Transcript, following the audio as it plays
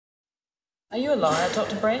Are you a liar,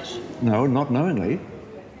 Dr. Brash? No, not knowingly.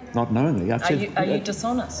 Not knowingly. Are you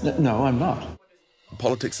dishonest? No, I'm not.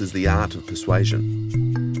 Politics is the art of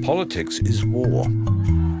persuasion. Politics is war.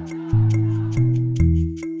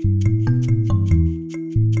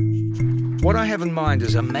 What I have in mind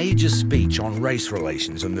is a major speech on race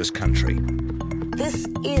relations in this country. This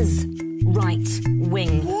is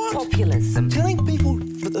right-wing populism. Telling people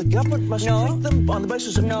that the government must treat them on the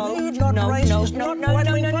basis of greed, not race, is not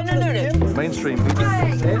right-wing populism. Mainstream media.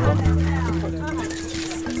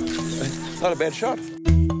 Not a bad shot.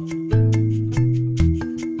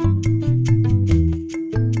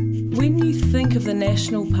 When you think of the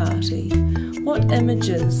National Party, what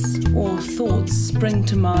images or thoughts spring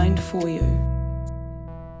to mind for you?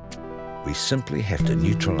 We simply have to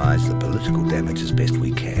neutralise the political damage as best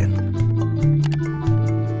we can.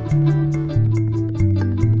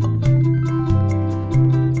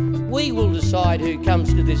 We will decide who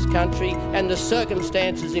comes to this country and the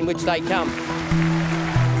circumstances in which they come.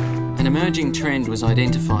 An emerging trend was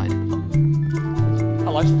identified.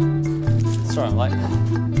 Hello. Sorry I'm late.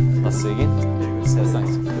 Nice to see you again. Yeah, good. How's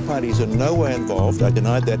things? The parties are no way involved. I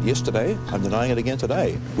denied that yesterday. I'm denying it again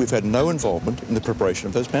today. We've had no involvement in the preparation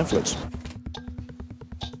of those pamphlets.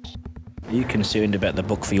 Are you concerned about the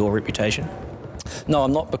book for your reputation? No,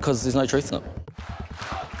 I'm not, because there's no truth in it.